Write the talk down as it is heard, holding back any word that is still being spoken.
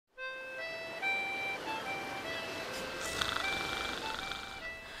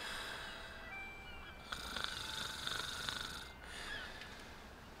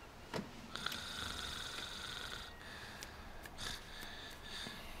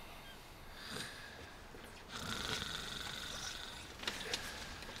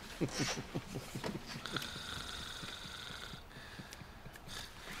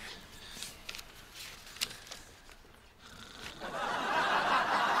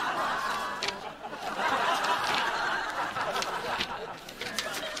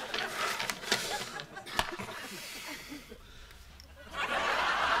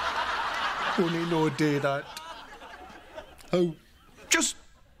Gonna no do that. How? Just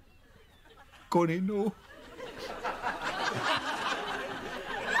gonna no.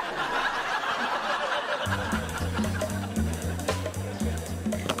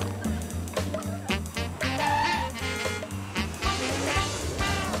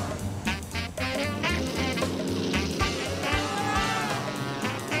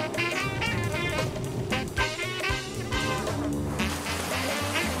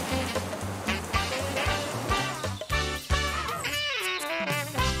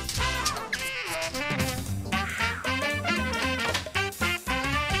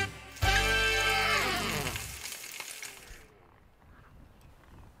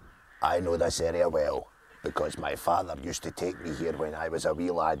 I know this area well because my father used to take me here when I was a wee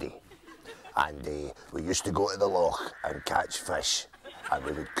laddie. And we used to go to the loch and catch fish, and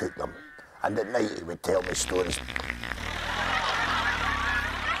we would cook them. And at night he would tell me stories.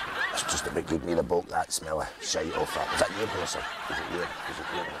 It's just about gave me the bulk that smell of shite off that. Was that your horse? Was it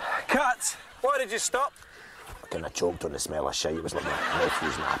your? Cat, why did you stop? I kind of choked on the smell of shite. It was like my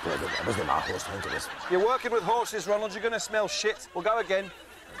nephew's nappy. It wasn't my horse, I think it was. You're working with horses, Ronald. You're going to smell shit. We'll go again.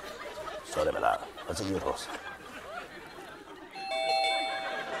 Sorry about that. Was it your horse?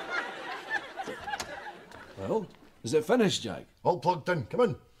 Well, is it finished, Jack? All plugged in. Come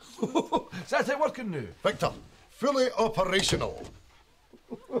in. Is that it working now? Victor, fully operational.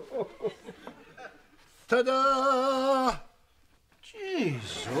 Ta-da!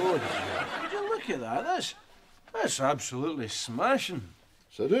 Jeez, oh, Jack, would you look at that? That's absolutely smashing.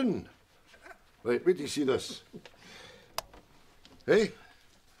 Sit down. Right, wait till you see this. Hey?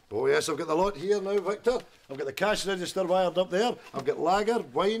 Oh yes, I've got the lot here now, Victor. I've got the cash register wired up there. I've got lager,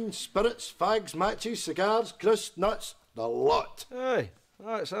 wine, spirits, fags, matches, cigars, grist, nuts, the lot. Aye,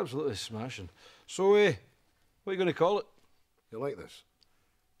 that's absolutely smashing. So, what are you going to call it? You like this?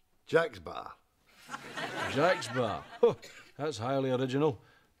 Jack's Bar. Jack's Bar. Oh, that's highly original.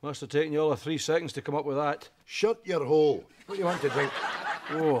 Must have taken you all of 3 seconds to come up with that. Shut your hole. What do you want to drink?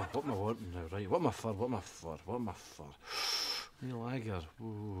 Oh, what am I wanting now, right? What am I for? What am I for? What am I for? Me lager.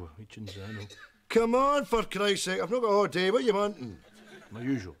 Ooh, reaching Zeno. Come on, for Christ's sake. I've not got all day. What are you wanting? My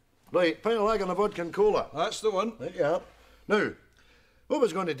usual. Right, pint of lager and a vodka and cola. That's the one. There you are. Now, what I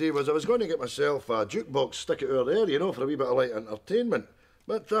was going to do was I was going to get myself a jukebox, stick it over there, you know, for a wee bit of light entertainment.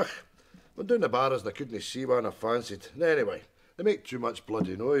 But, went down the bar as I couldn't see one I fancied. Anyway, they make too much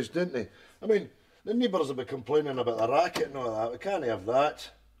bloody noise, didn't they? I mean, the neighbours will be complaining about the racket and all that. We can't have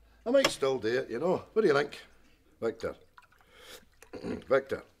that. I might still do it, you know. What do you think? Victor.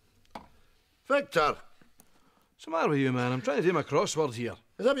 Victor. Victor! What's the matter with you, man? I'm trying to do my crossword here.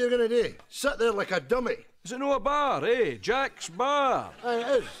 Is that what you're going to do? Sit there like a dummy? Is it no a bar, eh? Jack's Bar. Aye,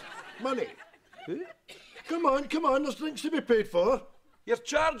 it is. Money. Eh? Come on, there's drinks to be paid for. You're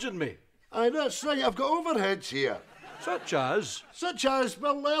charging me. Aye, that's right, I've got overheads here. Such as? Such as,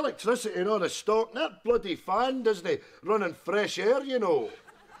 well, the electricity and all the stock. That bloody fan, doesn't he? Running fresh air, you know.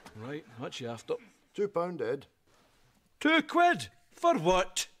 Right, what's you after? £2, Ed. £2? For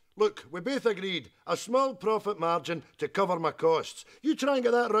what? Look, we both agreed. A small profit margin to cover my costs. You try and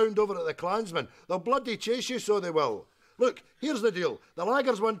get that round over at the Clansman. They'll bloody chase you, so they will. Look, here's the deal. The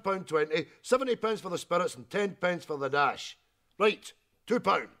lager's £1.20, 70p for the spirits and 10p for the dash. Right,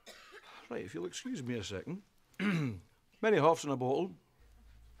 £2. Right, if you'll excuse me a second. Many halves in a bottle?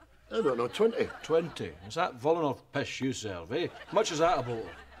 I don't know, 20. 20. Is that Volanov piss you serve, eh? How much is that a bottle?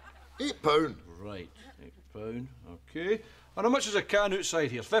 £8. Right, £8. OK. And how much is a can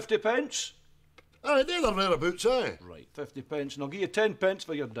outside here? 50p? Aye, they're thereabouts, aye. Right, 50p. And I'll give you 10p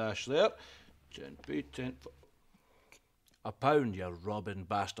for your dash there. 10p, 10... £1, you robbing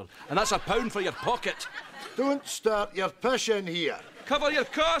bastard. And that's £1 for your pocket. Don't start your pish in here. Cover your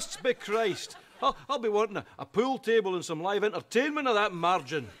costs, be Christ. I'll be wanting a pool table and some live entertainment of that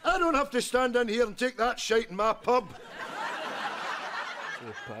margin. I don't have to stand in here and take that shite in my pub.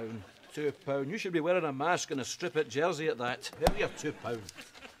 £2. You should be wearing a mask and a strip-it jersey at that. There you are, £2.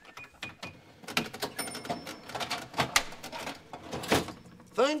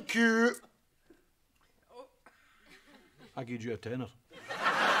 Thank you. I gave you a tenner.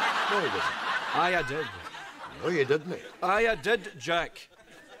 No, you didn't. Aye, I did. No, you didn't. Aye, I did, Jack.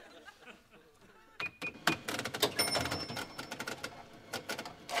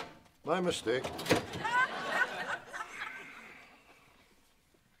 My mistake.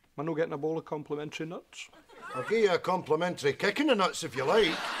 I'm not getting a bowl of complimentary nuts. I'll give you a complimentary kick in the nuts if you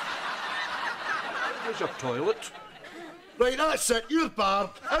like. There's your toilet. Right, that's it. You're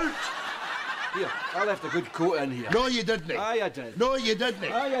barred. Out. Here, I left a good coat in here. No, you didn't. Aye, I did. No, you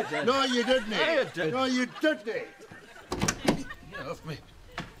didn't. Aye, I did. No, you didn't. Aye, I did. No, you didn't. Get off me.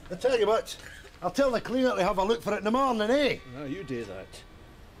 I tell you what, I'll tell the cleaner to have a look for it in the morning, eh? No, you do that.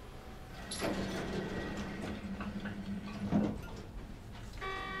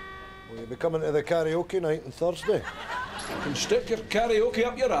 Will you be coming to the karaoke night on Thursday? You can stick your karaoke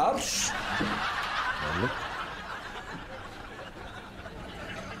up your arse.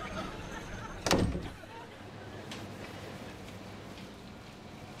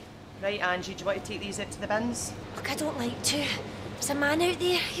 Right, Angie, do you want to take these out to the bins? Look, I don't like to. There's a man out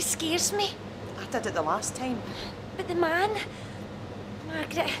there. He scares me. I did it the last time. But the man...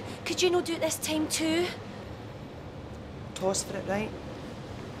 Margaret, could you not do it this time too? Toss for it, right?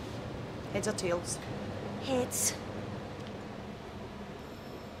 Heads or tails? Heads.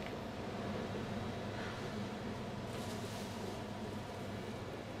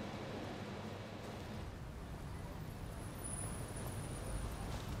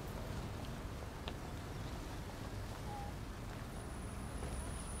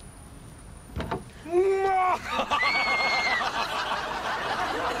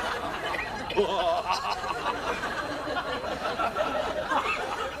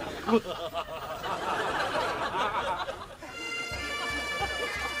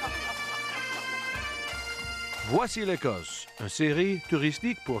 Voici l'Écosse, une série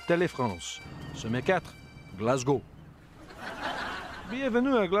touristique pour Télé-France. Sommet 4, Glasgow.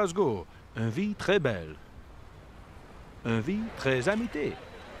 Bienvenue à Glasgow, une vie très belle. Une vie très amitée.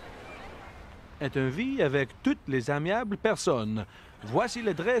 Est une vie avec toutes les amiables personnes. Voici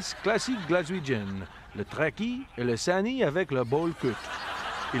l'adresse classique glaswegienne, le traki et le sani avec le bowl cut.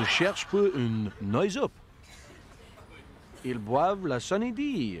 Ils cherchent pour une noise-up. Ils boivent la Sunny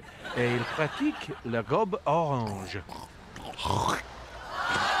D et ils pratiquent la robe orange.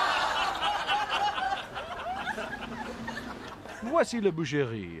 Voici la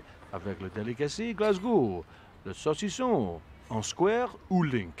boucherie avec le délicacy Glasgow, le saucisson en square ou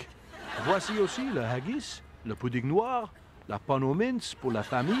link. Voici aussi le haggis, le pudding noir, la panne aux mince pour la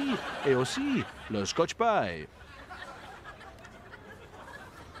famille et aussi le scotch pie.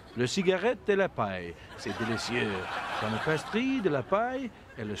 Le cigarette et la paille, c'est délicieux. Comme la pastry de la paille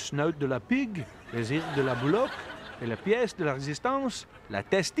et le snout de la pig, les îles de la boulotte et la pièce de la résistance, la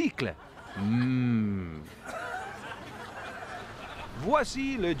testicle.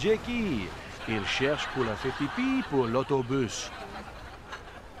 Voici le Jackie. Il cherche pour la fait pipi pour l'autobus.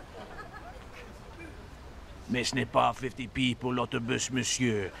 Mais ce n'est pas 50p pour l'autobus,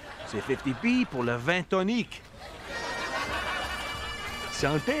 monsieur. C'est 50p pour le vin tonique.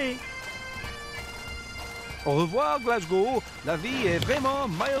 Santé! Au revoir, Glasgow. La vie est vraiment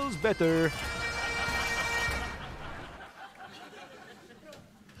miles better.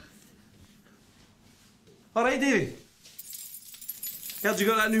 All right, Davey. How'd you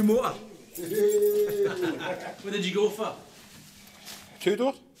got that new motor? What did you go for?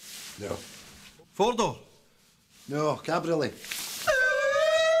 Two-door? No. Four-door? No, cabriolet.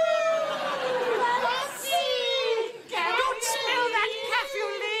 Don't smell that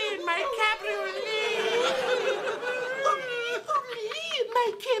cabriolet, my cabriolet. My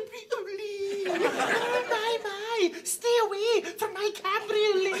cabriolet. My. Stay away from my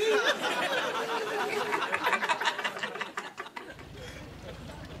cabriolet.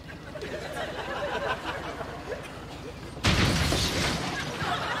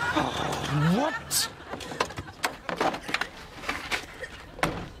 What?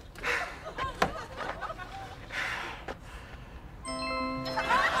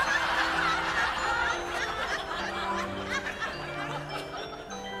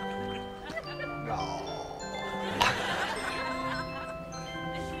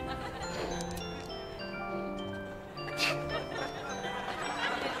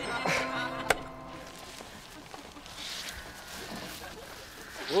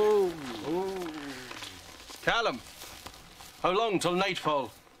 Callum, how long till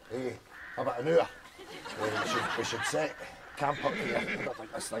nightfall? Hey, about an hour. We should set camp up here. I don't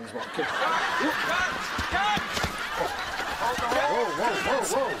think this thing's working.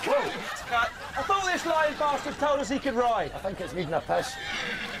 Whoa. I thought this lying bastard told us he could ride. I think it's needing a piss.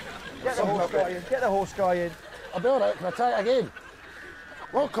 Get the horse guy in. Get the horse guy in. I'll be all right. Can I try it again?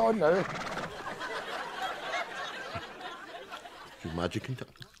 Walk on now. You're magic in that.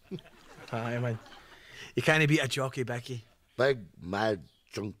 Aye, man. You can't beat a jockey, Becky. Big, mad,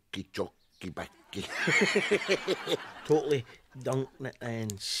 chunky jock. bicky bicky. Totally dunking it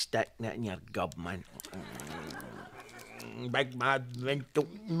and sticking it in your gob, man. Big mad mental.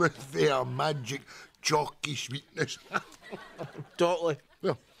 With their magic chalky sweetness. Totally.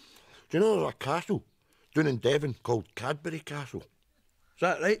 Well, do you know there's a castle down in Devon called Cadbury Castle? Is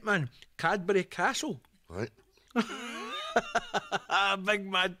that right, man? Cadbury Castle? Right. Big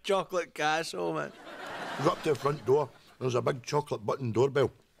mad chocolate castle, man. You go up to the front door, there's a big chocolate button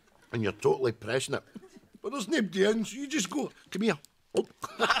doorbell, and you're totally pressing it. But there's nobody in, so you just go, come here. Oh.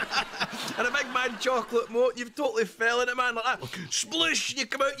 And a big mad chocolate moat, you've totally fell in it, man, like that. Sploosh, you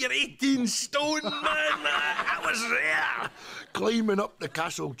come out, you're 18 stone, man. That was rare. Climbing up the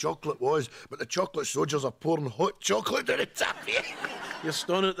castle chocolate was, but the chocolate soldiers are pouring hot chocolate down the top of you. You're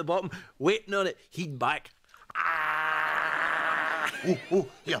standing at the bottom, waiting on it, he'd back. Oh,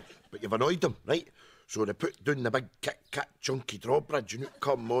 here, but you've annoyed them, right? So they put down the big Kit Kat chunky drawbridge and out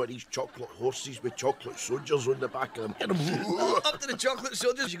come all these chocolate horses with chocolate soldiers on the back of them. Up to the chocolate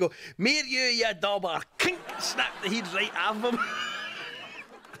soldiers, you go, "Mere you dauber," kink, snap the heads right off them.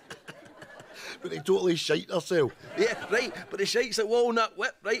 But they totally shite themselves. Yeah, right, but the shite's a walnut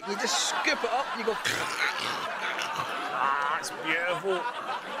whip, right? You just scoop it up and you go, it's beautiful.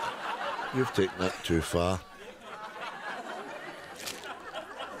 You've taken that too far.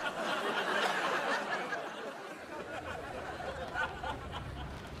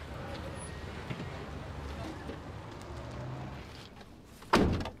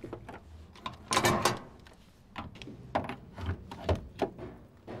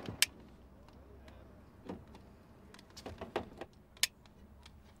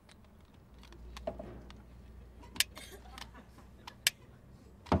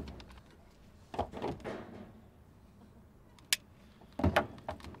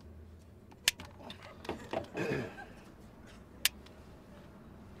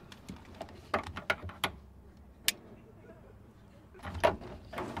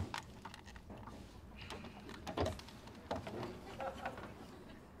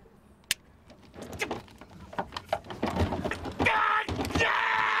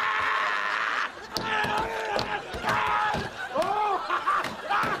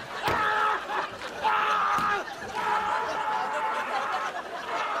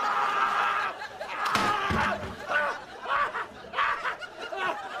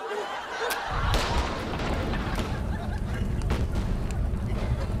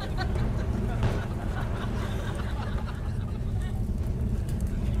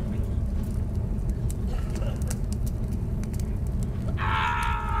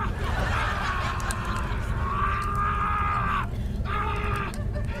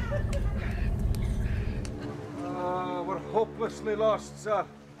 Hopelessly lost, sir.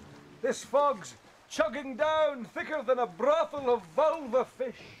 This fog's chugging down thicker than a brothel of vulva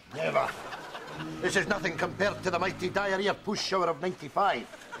fish. Never. This is nothing compared to the mighty diarrhea push shower of '95.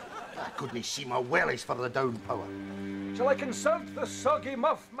 I couldn't see my wellies for the down power. Shall I consult the soggy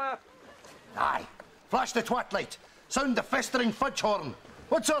muff map? Aye. Flash the twat light. Sound the festering fudge horn.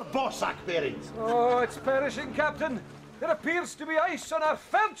 What's our bossack bearings? Oh, it's perishing, Captain. There appears to be ice on our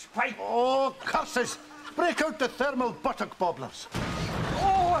felch pipe. Oh, curses! Break out the thermal buttock bobblers.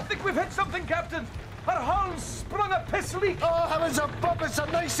 Oh, I think we've hit something, Captain. Our hull's sprung a piss leak. Oh, heavens above, it's a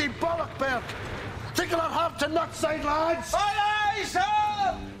nicey bollockberg. Tickle her hard to nut side, lads. Aye, aye,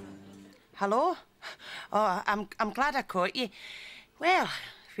 sir! Hello? Oh, I'm glad I caught you. Well,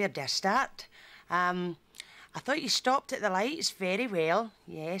 where do I start? I thought you stopped at the lights very well.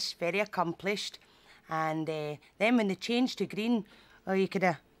 Yes, very accomplished. And then when they changed to green, oh, you could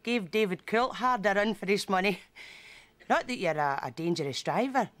have gave David Coulthard a run for his money. Not that you're a dangerous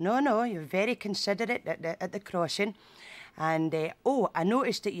driver. No, you're very considerate at the crossing. And, oh, I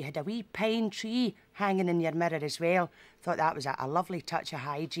noticed that you had a wee pine tree hanging in your mirror as well. Thought that was a lovely touch of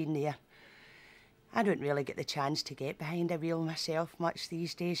hygiene there. I don't really get the chance to get behind a wheel myself much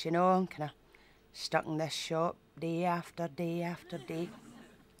these days, you know. I'm kind of stuck in this shop day after day after day.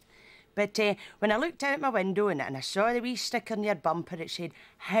 But when I looked out my window and I saw the wee sticker on your bumper, it said,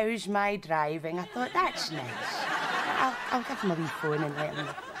 "How's my driving?" I thought, that's nice. I'll give him a wee phone and let him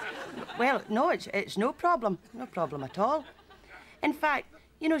know. Well, no, it's no problem. No problem at all. In fact,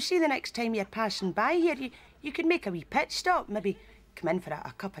 you know, see the next time you're passing by here, you could make a wee pit stop, maybe come in for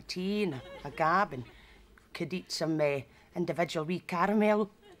a cup of tea and a gab, and could eat some individual wee caramel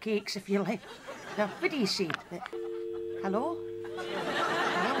cakes if you like. Now, what do you say? Hello? Hello?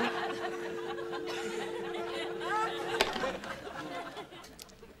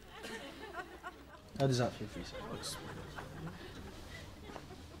 How does that feel for you, sir?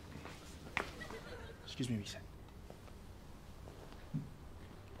 Excuse me, wee sec.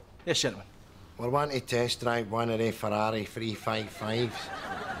 Yes, gentlemen. We're wanting to test drive one of the Ferrari 355s.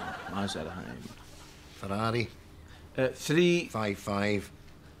 Mazerheim. Ferrari 355.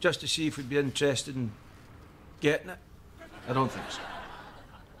 Just to see if we'd be interested in getting it. I don't think so.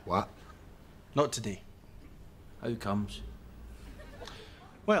 What? Not today. How comes?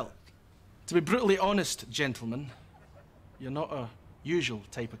 Well, to be brutally honest, gentlemen, you're not a usual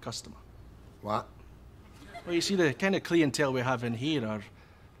type of customer. What? Well, you see, the kind of clientele we have in here are,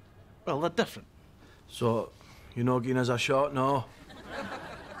 well, they're different. So, you're not giving us a shot, no?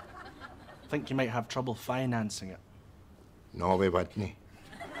 I think you might have trouble financing it. No, we wouldn't.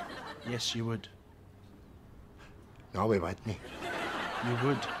 Yes, you would. No, we wouldn't. You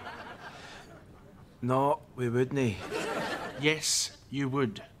would. No, we wouldn't. Yes, you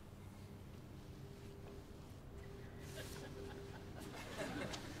would.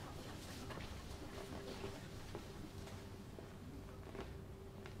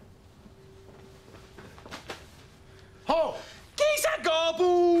 Ho! Geese a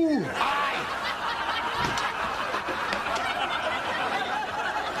gobble! Aye!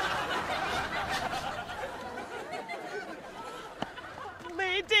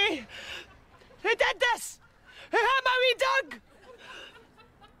 Lady! Who did this? Who had my wee dog?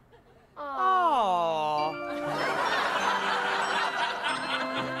 Oh.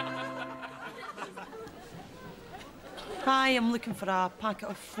 Hi, I'm looking for a packet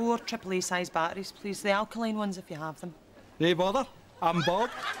of 4 AAA size batteries, please. The alkaline ones, if you have them. No bother. I'm Bob.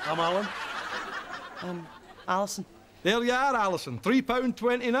 I'm Alan. Alison. There you are, Alison.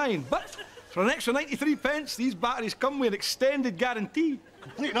 £3.29. But for an extra 93 pence, these batteries come with an extended guarantee.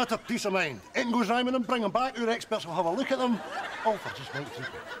 Complete and utter peace of mind. Anything goes wrong with them, bring them back. Our experts will have a look at them. All for just 93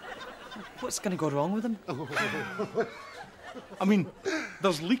 pence. What's going to go wrong with them? I mean,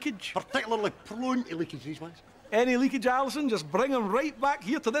 there's leakage. Particularly prone to leakage, these ones. Any leakage, Alison, just bring them right back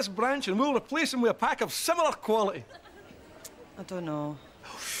here to this branch and we'll replace them with a pack of similar quality. I don't know.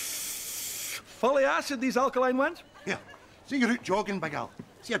 Fully acid, these alkaline ones? Here, see you're out jogging, Big Al.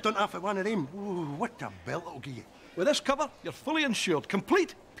 See I done half of one of them. Ooh, what a belt it'll give you. With this cover, you're fully insured.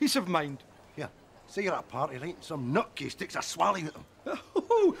 Complete peace of mind. Here, say you're at a party, right, and some nutcase takes a swally with them.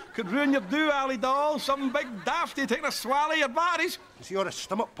 Could ruin your do, Ali doll. Some big dafty taking a swally of your batteries. You see all the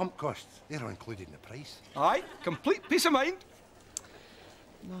stomach pump costs? They're all included in the price. Aye, complete peace of mind.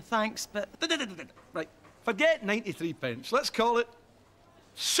 No, thanks, but... Right, forget 93 pence. Let's call it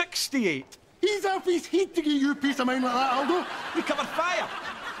 68. He's off his head to give you peace of mind like that, Aldo. We covered fire.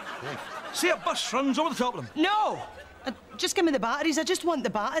 Yeah. See a bus runs over the top of them. No! Just give me the batteries. I just want the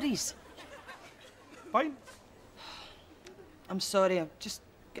batteries. Fine. I'm sorry, I'm just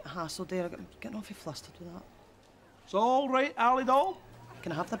getting hassled there. I'm getting awfully flustered with that. It's all right, Ali doll.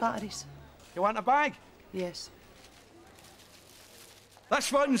 Can I have the batteries? You want a bag? Yes.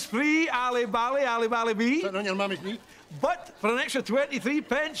 This one's free, Ali Bally Bee. Sitting on your mummy's knee. But for an extra 23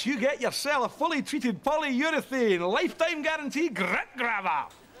 pence, you get yourself a fully treated polyurethane lifetime guarantee grit grabber.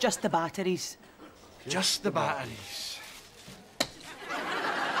 Just the batteries. Just the batteries.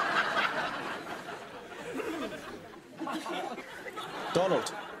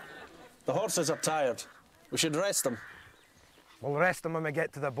 Donald, the horses are tired. We should rest them. We'll rest them when we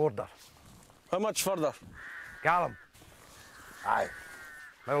get to the border. How much further? Callum. Aye.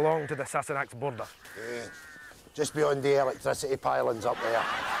 How long to the Sassenach's border? Just beyond the electricity pylons up there.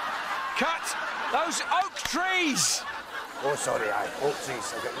 Cut those oak trees! Oh, sorry, aye, oak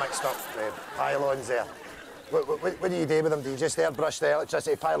trees. I got mixed up. Pylons there. What do you do with them? Do you just airbrush the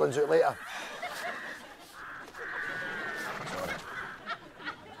electricity pylons out later?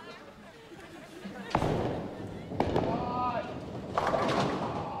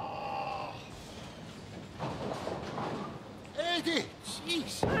 Eddie,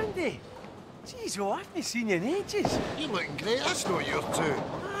 jeez. Andy! Jeez, I haven't seen you in ages. You're looking great. That's not your two.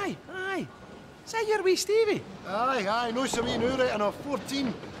 Aye, aye. Is that your wee Stevie? Aye, no so we knew right enough.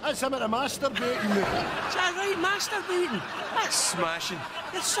 14. That's him at the masturbating. Is that right, masturbating? That's smashing.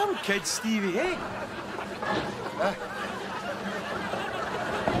 You're some kid, Stevie, eh?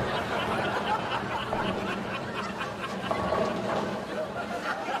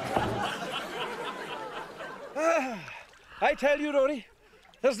 I tell you, Rory,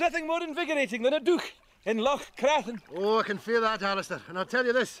 there's nothing more invigorating than a duke in Loch Crathan. Oh, I can feel that, Alistair. And I'll tell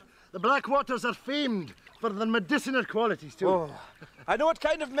you this, the Blackwaters are famed for their medicinal qualities, too. Oh, I know what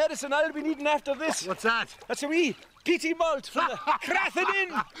kind of medicine I'll be needing after this. What's that? That's a wee peaty malt from the Crathan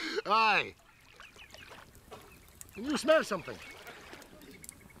Inn. Aye. Can you smell something?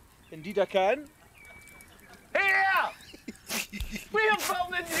 Indeed I can. Here! We have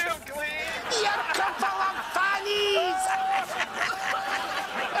found a nucleus! You couple of fannies!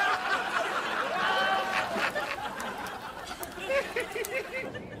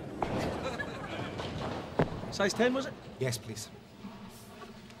 Size 10, was it? Yes, please.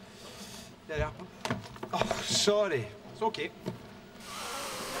 There you are. Oh, sorry. It's okay.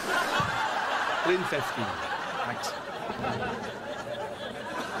 Plain 15. Thanks.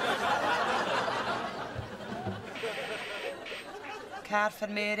 Car for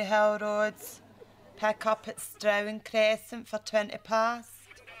Maryhill Roads. Pick up at Strown Crescent for 20 past.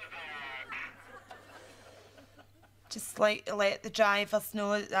 Just like to let the drivers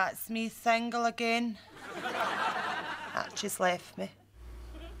know that that's me single again. That just left me.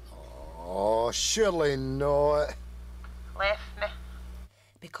 Oh, surely not. Left me.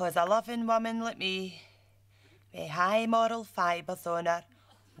 Because a loving woman like me, with high moral fibres on her,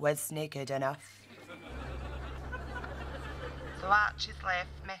 wasn't good enough. So Archie's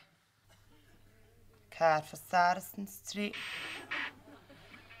left me. Car for Saracen Street.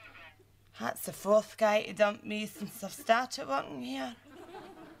 That's the fourth guy to dump me since I've started working here.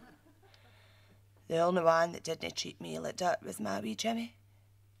 The only one that didn't treat me like that was my wee Jimmy.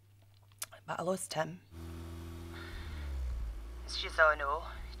 But I lost him. As you all know,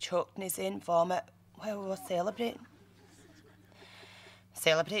 he choked in his own vomit while we were celebrating.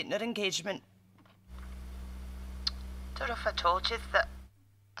 Celebrating our engagement. Don't know if I told you that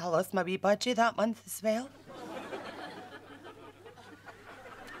I lost my wee budgie that month as well.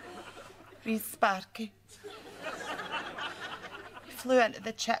 Wee Sparky. He flew into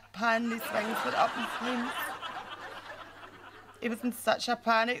the chip pan, his wings were up in flames. He was in such a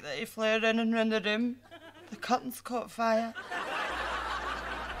panic that he flew around and round the room. The curtains caught fire.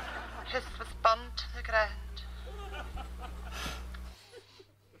 His was burned to the ground.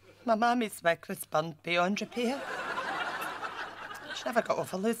 My mammy's wig was burned beyond repair. She never got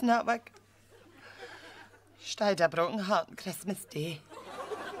over losing that wig. She died of a broken heart on Christmas Day.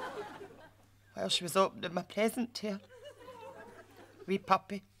 While she was opening my present to her. Wee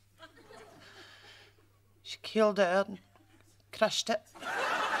puppy. She killed her and crushed it.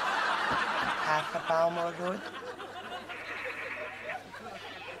 Half of Balmore Road.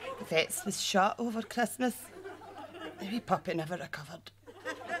 The vets was shot over Christmas. The wee puppy never recovered.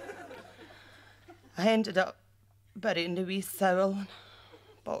 I ended up burying the wee soul on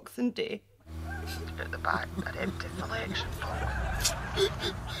Boxing Day. At the back, an empty selection box.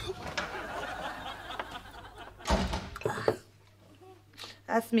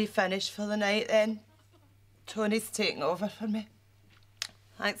 That's me finished for the night then. Tony's taking over for me.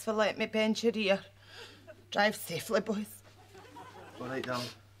 Thanks for letting me bend your ear. Drive safely, boys. All right, darling.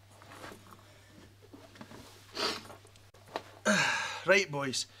 Right,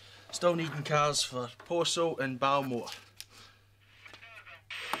 boys. Still needing cars for Poso and Balmore.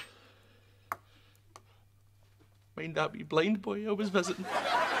 Mind that wee blind boy I was visiting?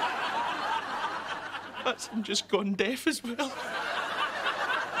 That's him just gone deaf as well.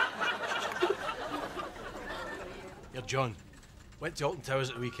 You're John. Went to Alton Towers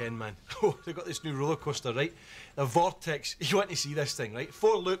at the weekend, man. Oh, they've got this new roller coaster, right? The Vortex. You want to see this thing, right?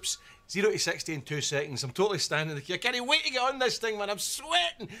 4 loops, 0 to 60 in 2 seconds. I'm totally standing there. I can't wait to get on this thing, man. I'm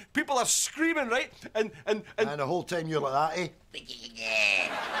sweating. People are screaming, right? And the whole time you're like that, eh?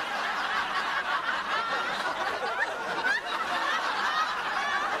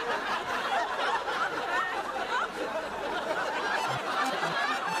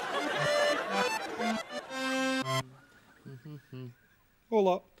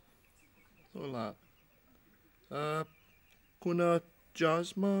 Hola. Hola. Kuna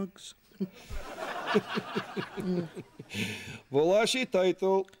jazz mugs? Volá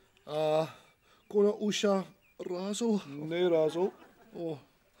title. Kuna usha razzle? Nee, razzle. Oh.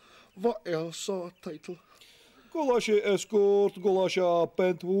 Wat else title? Golasje escort, golasje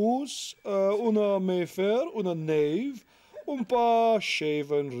penthouse, una mayfair, una knave, pa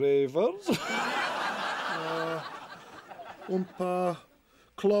shaven ravers. Pa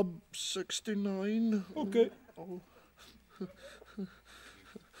Club 69. Okay. Oh.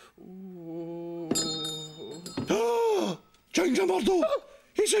 Ginger Murdo!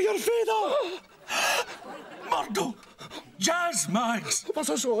 He's a your feather! Murdo! Jazz mags! Was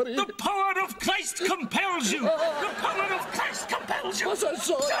er sorry? The power of Christ compels you! The power of Christ compels you! Was er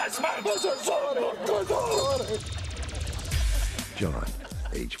sorry? Jazz mags! Was er sorry? Was er sorry? John,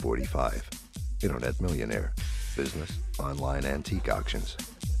 age 45, internet millionaire, business, online antique auctions.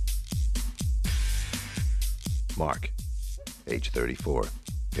 Mark, age 34,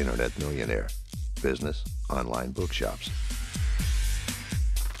 internet millionaire, business, online bookshops.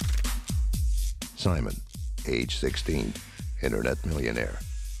 Simon, age 16, internet millionaire,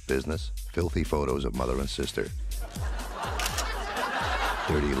 business, filthy photos of mother and sister.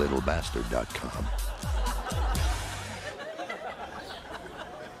 DirtyLittleBastard.com.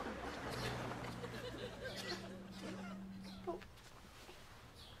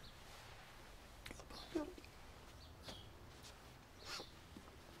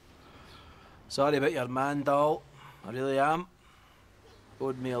 Sorry about your man, doll. I really am.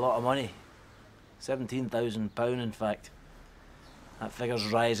 Owed me a lot of money. £17,000, in fact. That figure's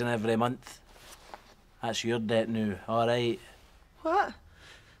rising every month. That's your debt now, all right? What?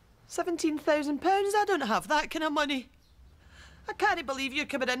 £17,000? I don't have that kind of money. I can't believe you're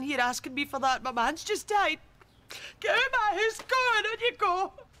coming in here asking me for that. My man's just died. Get out of my house, go on you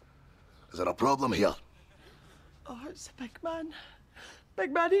go. Is there a problem here? Oh, it's a big man.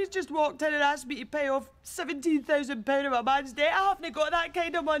 Big man, he's just walked in and asked me to pay off £17,000 of my man's debt. I haven't got that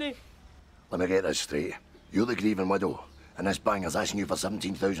kind of money. Let me get this straight. You're the grieving widow, and this banger's asking you for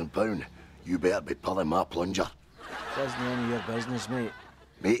 £17,000. You better be pulling my plunger. It isn't any of your business, mate.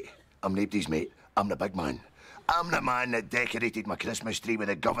 Mate, I'm nobody's mate. I'm the big man. I'm the man that decorated my Christmas tree with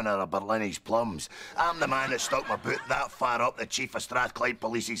the Governor of Berlin's plums. I'm the man that stuck my boot that far up the Chief of Strathclyde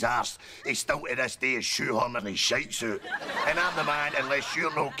Police's arse. He still to this day is shoehorning his shite suit. And I'm the man, unless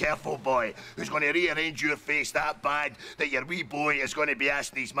you're no careful boy, who's going to rearrange your face that bad that your wee boy is going to be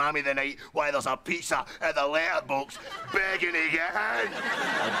asking his mammy the night why there's a pizza at the letterbox begging to get in.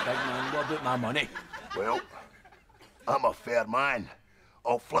 Big man, what about my money? Well, I'm a fair man.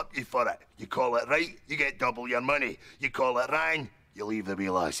 I'll flip you for it. You call it right, you get double your money. You call it wrong, you leave the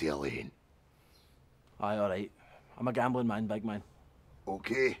wee lassie alone. Aye, all right. I'm a gambling man, big man.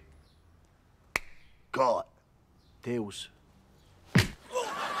 Okay. Call it. Tails.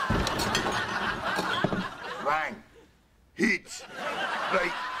 Wrong. Heads.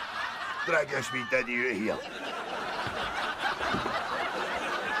 Right. Drag this wee diddy out of here.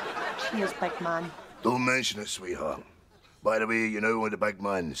 Cheers, big man. Don't mention it, sweetheart. By the way, you know the big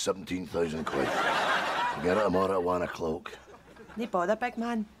man, 17,000 quid. Get it tomorrow at 1 o'clock. No bother, big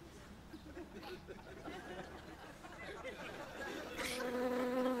man.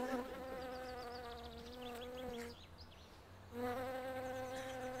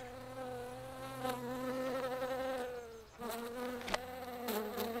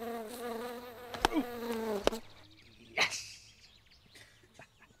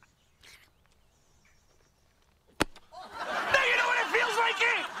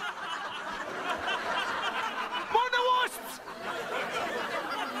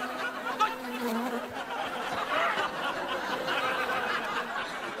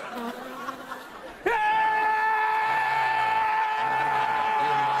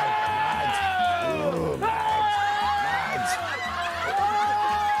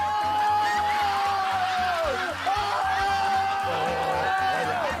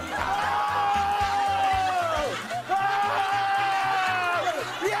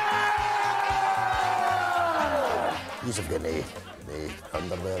 You've got no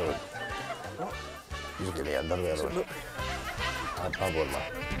underwear on. What? You've got no underwear on. I'll go on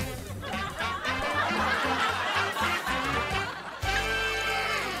that.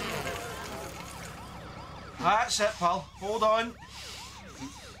 That's it, pal. Hold on.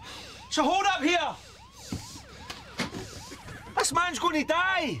 So hold up here. This man's going to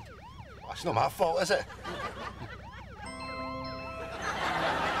die. Oh, it's not my fault, is it?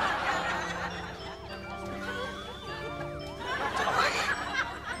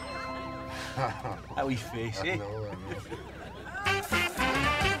 That wee face, eh? I know.